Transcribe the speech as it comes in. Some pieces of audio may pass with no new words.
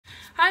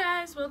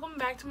guys, welcome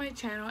back to my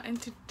channel,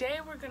 and today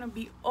we're gonna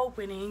be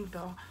opening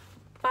the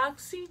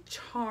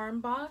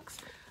BOXYCharm box,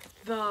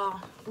 the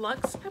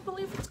Luxe I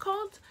believe it's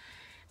called.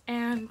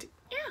 And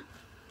yeah,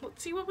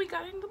 let's see what we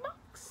got in the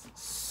box.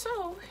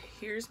 So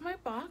here's my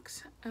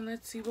box, and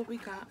let's see what we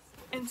got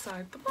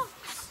inside the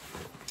box.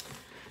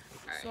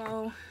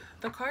 So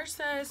the card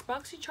says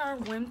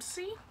BOXYCharm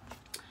Whimsy.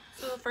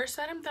 So the first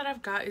item that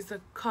I've got is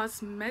the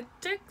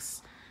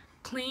Cosmetics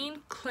Clean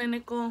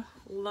Clinical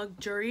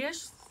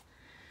Luxurious.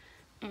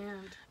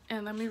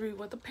 And let me read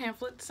what the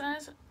pamphlet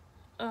says.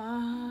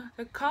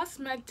 The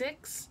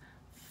Cosmetics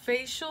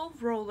Facial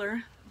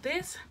Roller.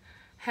 This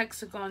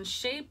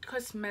hexagon-shaped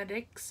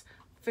cosmetics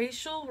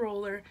facial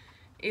roller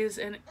is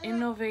an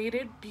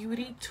innovative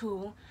beauty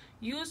tool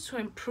used to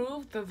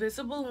improve the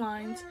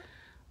visibility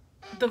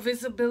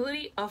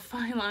of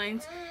fine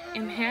lines,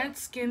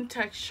 enhance skin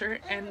texture,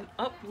 and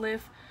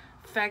uplift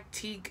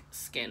fatigued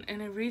skin.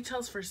 And it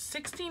retails for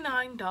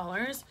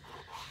 $69.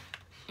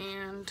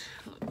 And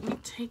let me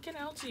take it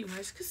out so you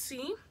guys can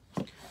see.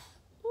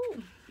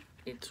 Ooh,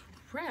 it's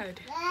red.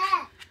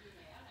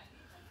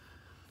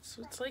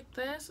 So it's like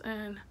this,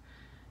 and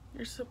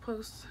you're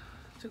supposed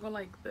to go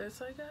like this,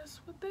 I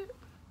guess, with it.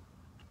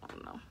 I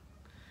don't know.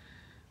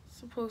 It's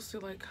supposed to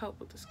like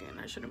help with the skin.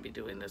 I shouldn't be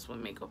doing this with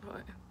makeup,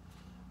 but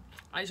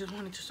I just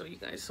wanted to show you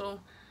guys. So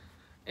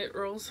it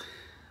rolls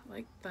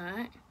like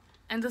that.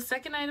 And the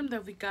second item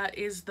that we got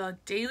is the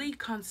Daily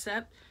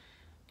Concept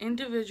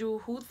Individual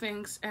Who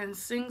Thinks and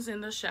Sings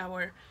in the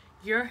Shower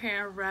Your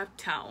Hair Wrap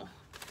Towel.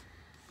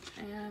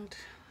 And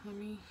let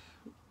me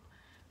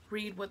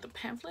read what the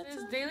pamphlet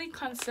is. Daily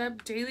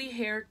Concept Daily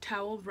Hair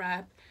Towel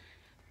Wrap.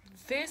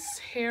 This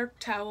hair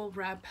towel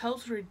wrap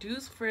helps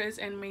reduce frizz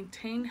and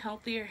maintain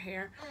healthier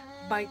hair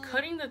by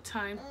cutting the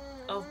time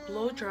of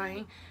blow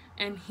drying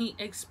and heat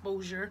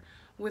exposure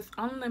with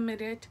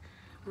unlimited,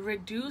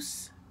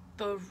 reduce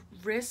the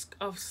risk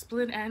of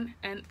split end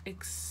and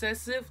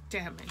excessive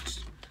damage.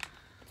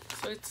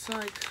 So it's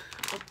like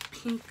a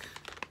pink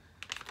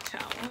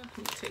towel. Let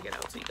me take it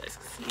out so you guys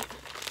can see it.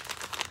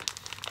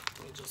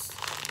 Let me just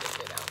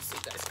get it out so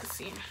you guys can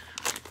see it.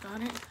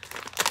 Got it.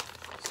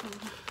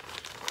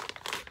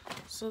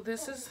 So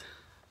this is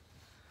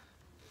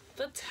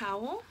the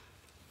towel.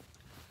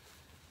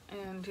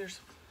 And here's,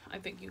 I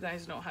think you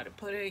guys know how to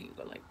put it. You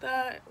go like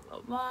that,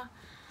 blah, blah.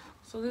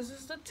 So this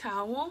is the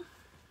towel.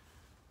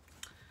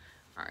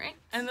 Alright,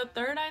 and the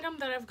third item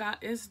that I've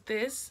got is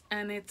this,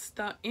 and it's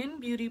the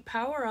In Beauty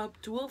Power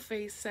Up Dual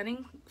Face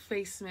Setting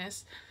Face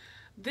Mist.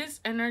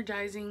 This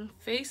energizing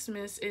face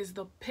mist is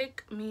the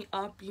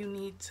pick-me-up you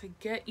need to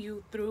get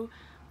you through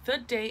the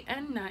day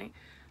and night.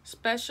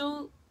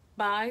 Special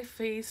by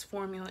face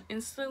formula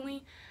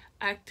instantly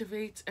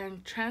activates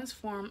and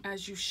transforms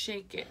as you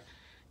shake it.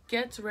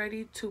 Get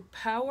ready to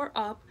power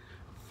up.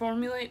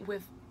 Formulate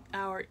with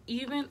our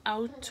Even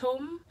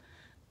Autumn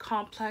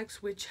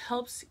Complex, which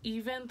helps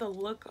even the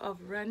look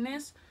of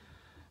redness,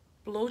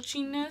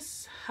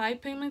 blotchiness, high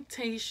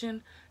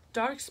pigmentation,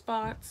 dark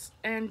spots,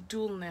 and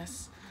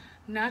dullness.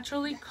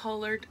 Naturally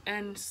colored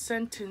and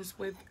scented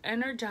with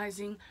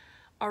energizing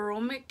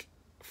aromatic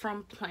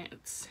from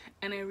plants.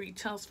 And it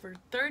retails for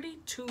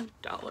 $32.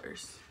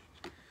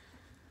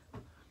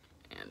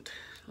 And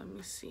let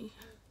me see.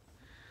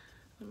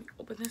 Let me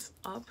open this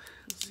up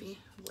and see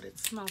what it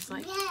smells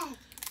like.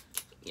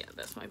 Yeah,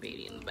 that's my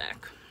baby in the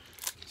back.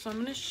 So I'm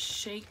gonna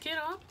shake it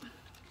up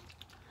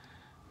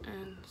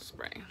and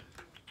spray.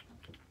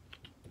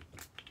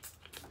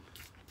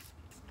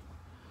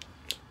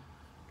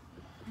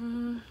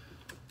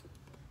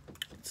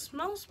 It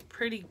smells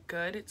pretty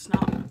good. It's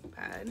not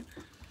bad.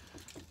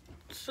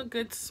 It's a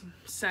good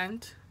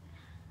scent.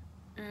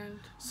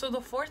 And so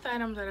the fourth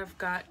item that I've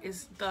got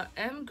is the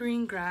M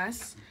Green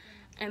Grass,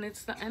 and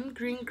it's the M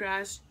Green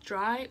Grass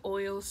Dry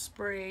Oil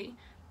Spray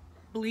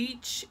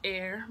Beach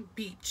Air.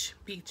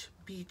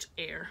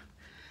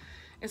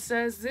 It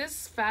says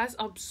this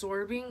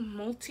fast-absorbing,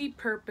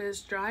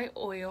 multi-purpose dry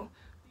oil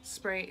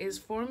spray is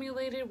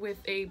formulated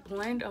with a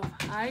blend of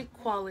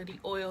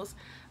high-quality oils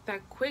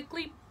that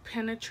quickly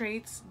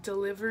penetrates,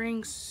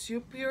 delivering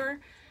super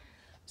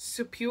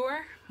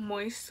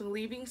moist,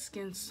 leaving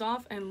skin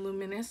soft and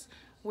luminous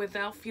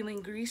without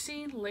feeling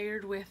greasy,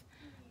 layered with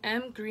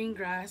M Green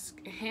Grass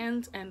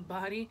hands and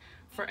body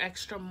for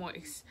extra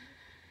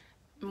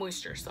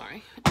moisture.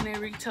 And it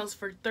retails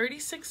for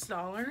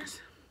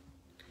 $36.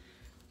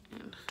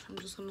 And I'm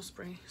just gonna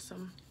spray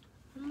some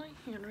on my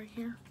hand right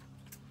here.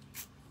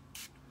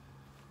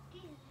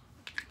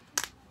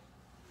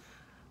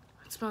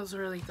 It smells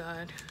really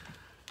good.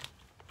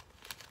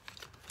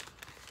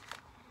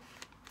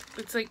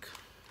 It's like,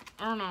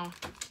 I don't know.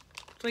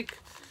 It's like,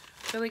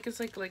 I feel like it's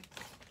like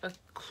a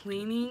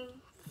cleaning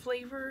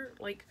flavor.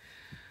 Like,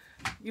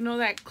 you know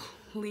that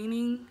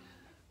cleaning,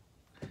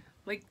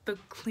 like the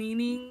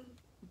cleaning,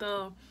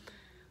 the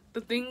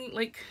thing,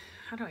 like,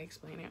 how do I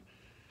explain it?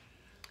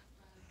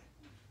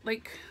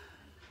 Like,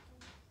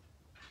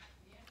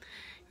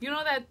 you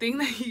know that thing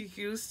that you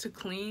use to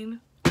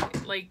clean?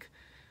 Like,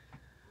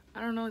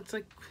 I don't know, it's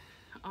like,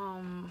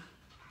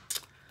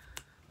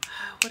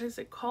 what is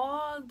it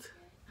called?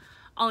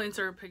 I'll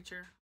insert a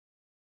picture.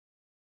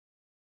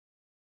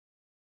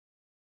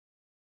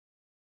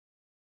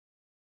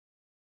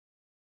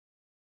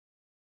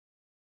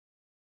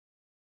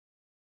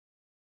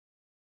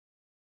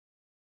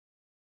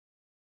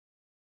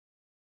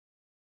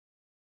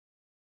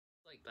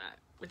 Like that,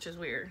 which is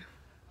weird,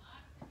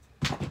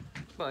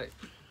 but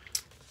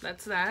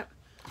that's that.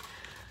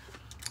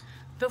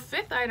 The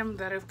fifth item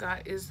that I've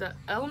got is the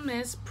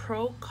Elmis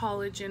Pro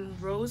Collagen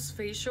Rose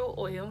Facial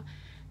Oil,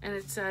 and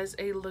it says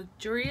a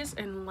luxurious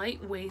and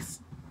lightweight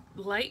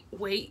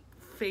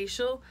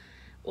facial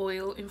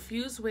oil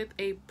infused with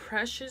a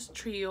precious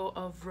trio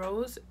of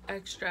rose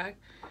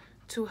extract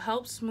to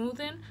help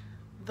smoothen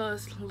the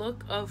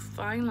look of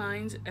fine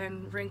lines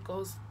and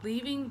wrinkles,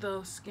 leaving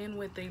the skin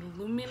with a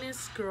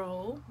luminous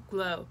glow.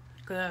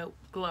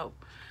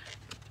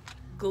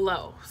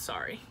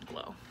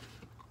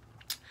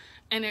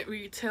 And it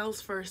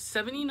retails for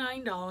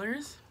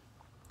 $79,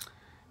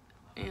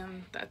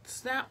 and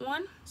that's that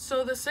one.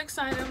 So the sixth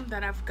item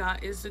that I've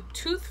got is the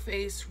Too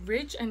Faced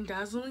Rich and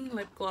Dazzling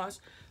Lip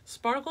Gloss,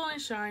 sparkle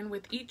and shine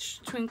with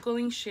each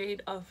twinkling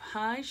shade of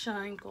high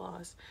shine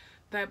gloss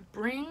that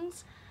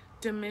brings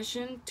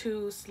dimension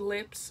to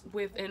lips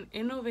with an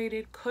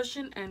innovative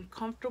cushion and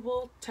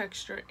comfortable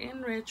texture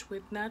enriched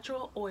with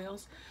natural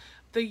oils.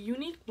 The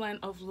unique blend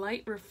of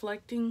light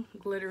reflecting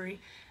glittery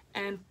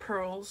and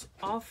pearls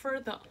offer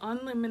the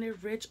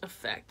unlimited rich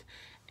effect,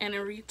 and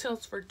it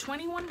retails for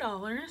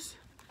 $21.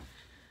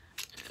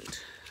 And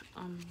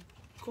I'm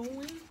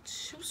going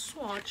to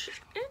swatch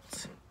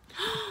it.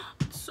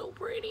 It's so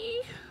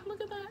pretty. Look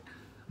at that.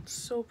 It's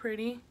so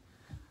pretty.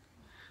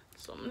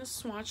 So I'm gonna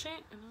swatch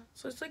it.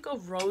 So it's like a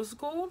rose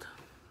gold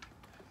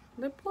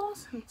lip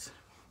gloss. It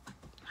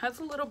has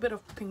a little bit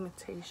of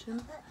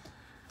pigmentation.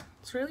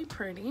 It's really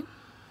pretty.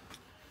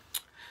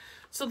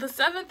 So the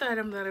seventh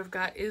item that I've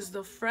got is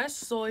the Fresh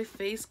Soy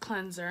Face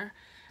Cleanser,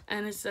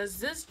 and it says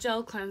this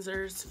gel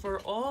cleanser is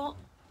for all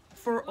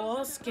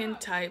skin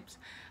types,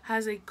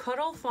 has a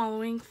cuddle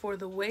following for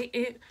the way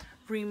it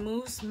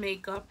removes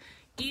makeup,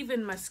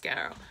 even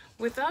mascara,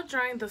 without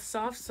drying the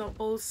soft,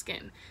 supple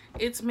skin.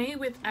 It's made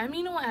with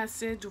amino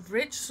acids,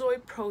 rich soy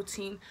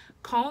protein,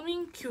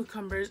 calming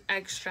cucumbers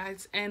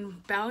extracts,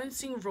 and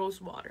balancing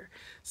rose water.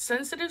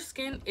 Sensitive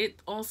skin, it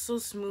also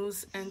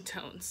smooths and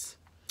tones.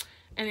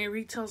 And it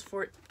retails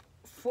for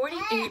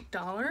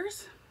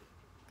 $48.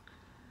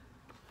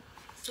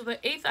 So the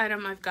eighth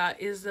item I've got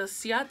is the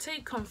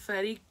Ciate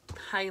Confetti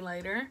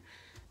Highlighter,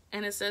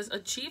 and it says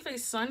achieve a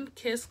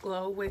sun-kissed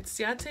glow with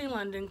Ciate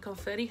London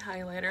Confetti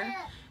Highlighter,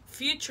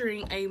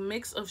 featuring a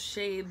mix of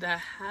shades that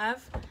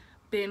have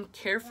been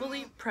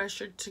carefully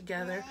pressured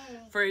together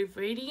for a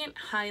radiant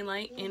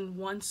highlight in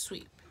one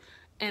sweep.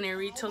 And it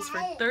retails for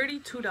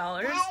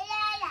 $32.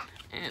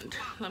 And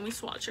let me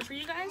swatch it for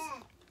you guys.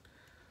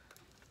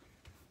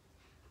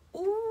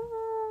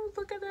 Ooh,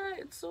 look at that.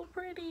 It's so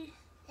pretty.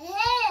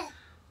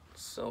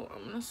 So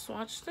I'm gonna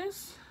swatch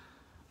this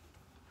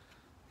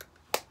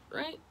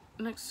right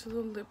next to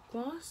the lip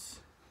gloss.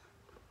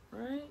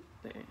 Right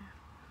there.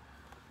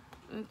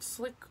 And it's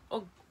like a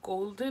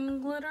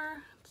golden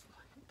glitter.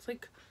 It's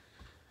like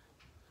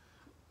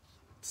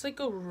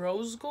a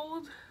rose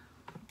gold.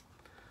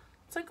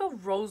 It's like a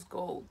rose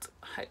gold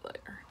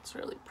highlighter. It's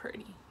really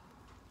pretty.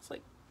 It's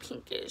like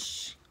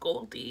pinkish,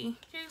 goldy.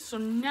 Okay, so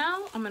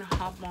now I'm gonna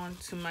hop on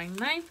to my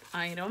ninth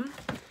item,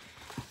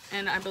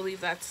 and I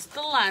believe that's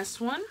the last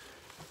one.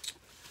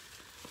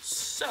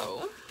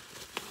 So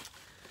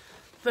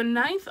the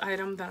ninth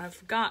item that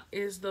I've got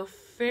is the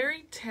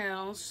Fairy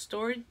Tale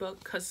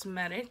Storybook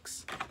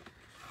Cosmetics.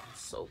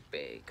 So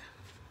big.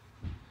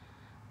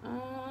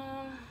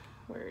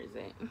 Where is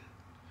it?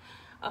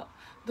 Oh,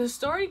 the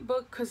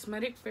Storybook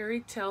Cosmetic Fairy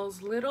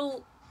Tales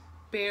Little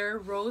Bear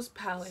Rose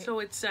Palette. So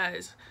it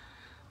says,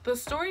 the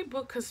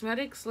Storybook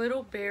Cosmetics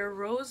Little Bear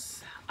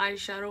Rose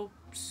Eyeshadow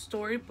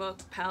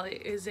Storybook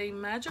Palette is a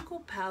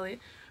magical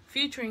palette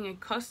featuring a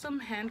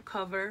custom hand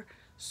cover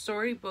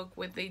storybook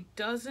with a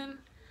dozen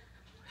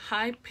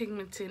high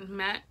pigmented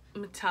matte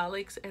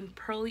metallics and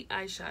pearly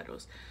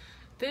eyeshadows.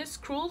 This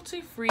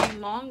cruelty-free,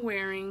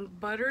 long-wearing,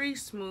 buttery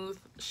smooth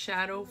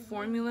shadow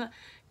formula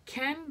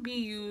can be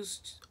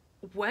used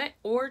wet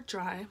or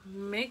dry,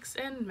 mix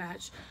and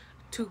match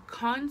to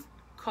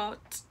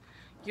concoct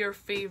your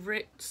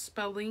favorite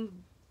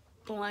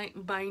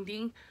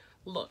binding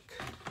look.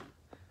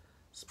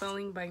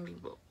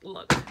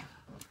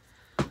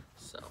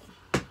 So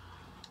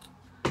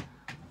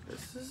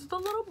this is the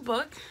little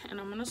book,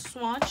 and I'm gonna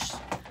swatch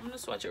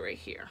it right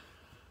here.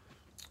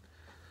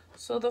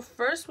 So the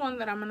first one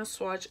that I'm gonna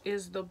swatch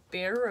is the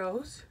Bare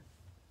Rose.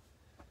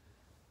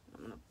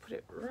 I'm gonna put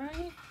it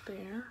right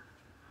there.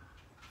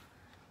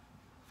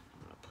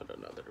 I'm gonna put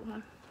another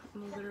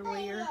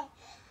layer.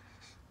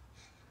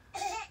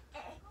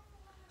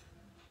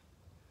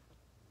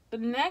 The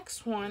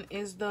next one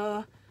is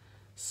the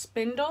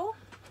Spindle.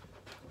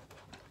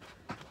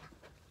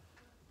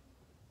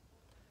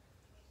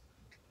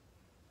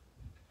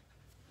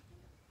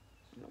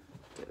 Nope,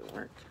 didn't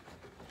work.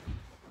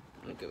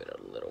 I'm gonna give it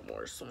a little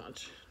more so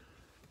much.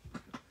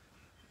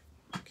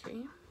 Okay.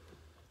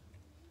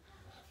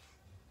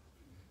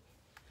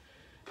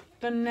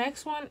 The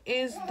next one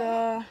is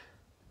the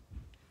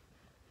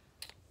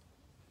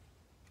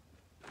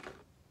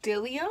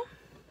Delia.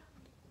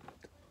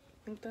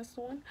 I think that's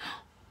the one.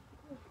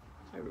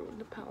 I ruined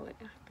the palette,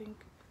 I think.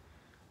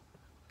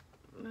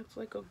 That's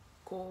like a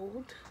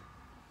gold.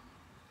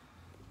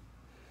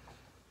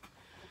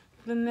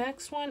 The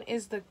next one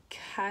is the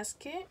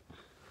Casket.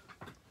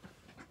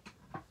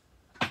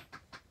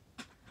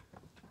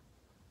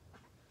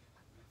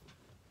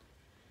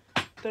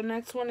 The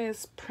next one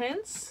is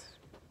Prince.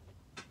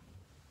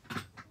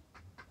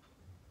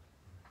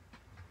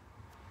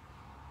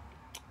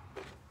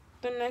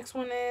 The next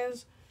one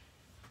is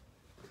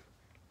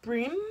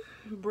Brim,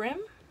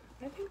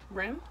 I think,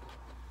 Brim.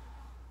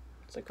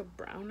 It's like a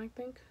brown, I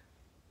think.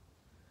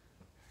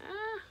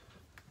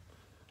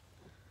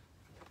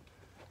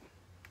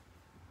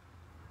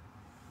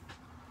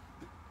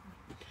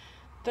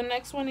 The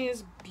next one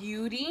is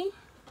Beauty.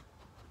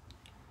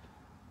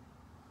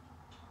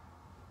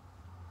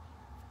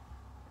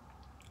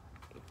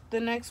 The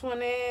next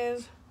one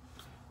is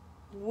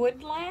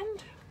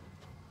Woodland.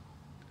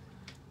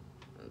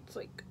 It's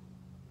like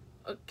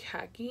a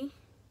khaki.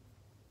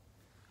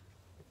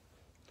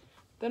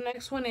 The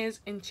next one is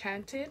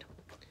Enchanted.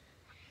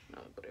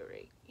 I'll put it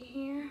right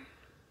here.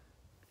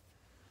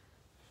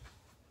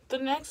 The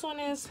next one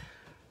is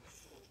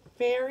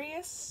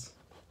Farius.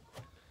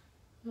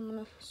 I'm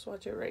gonna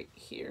swatch it right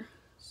here.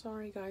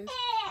 Sorry guys.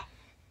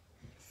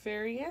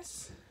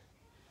 Farius.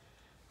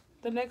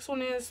 The next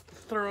one is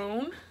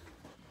Throne.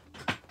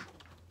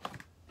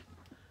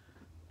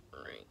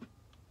 Right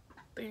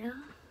there.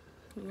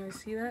 You guys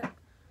see that?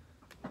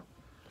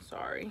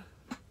 Sorry.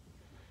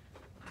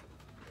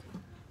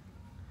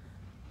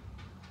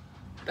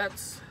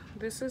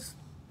 This is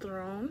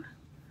Throne.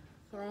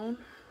 Throne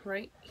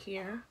right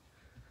here.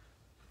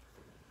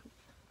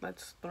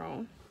 That's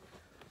Throne.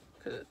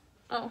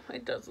 Oh,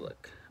 it does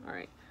look.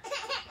 Alright.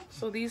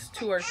 So these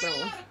two are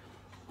Throne.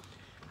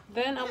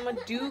 Then I'm gonna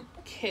do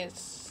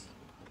Kiss.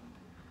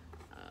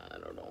 I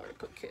don't know where to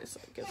put Kiss.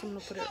 I guess I'm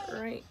gonna put it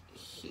right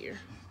here.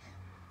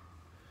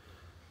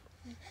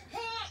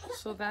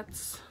 So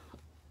that's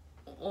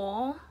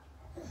all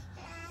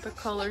the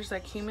colors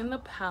that came in the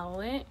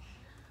palette.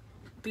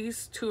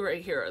 These two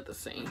right here are the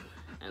same,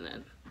 and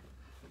then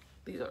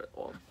these are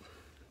all,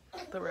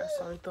 the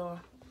rest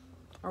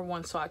are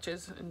one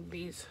swatches, and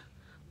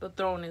the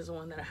Throne is the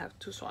one that I have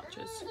two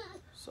swatches.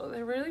 So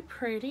they're really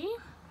pretty.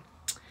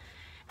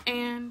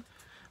 And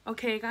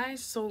okay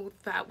guys, so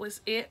that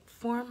was it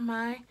for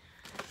my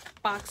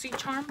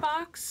BOXYCharm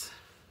box.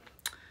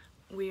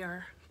 We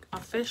are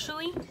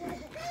officially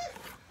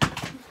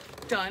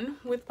done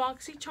with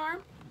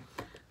BOXYCharm.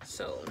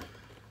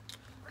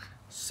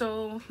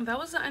 So that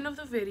was the end of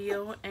the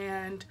video,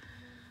 and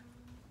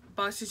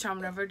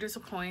BOXYCharm never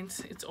disappoints.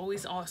 It's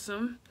always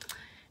awesome.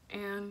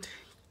 And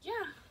yeah,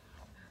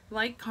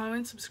 like,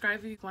 comment, subscribe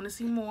if you want to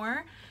see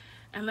more,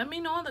 and let me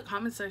know in the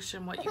comment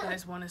section what you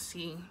guys want to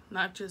see.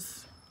 Not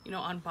just, you know,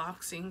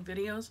 unboxing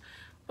videos,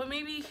 but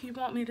maybe if you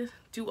want me to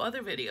do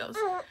other videos.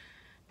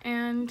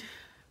 And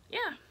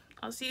yeah,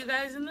 I'll see you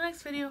guys in the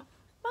next video.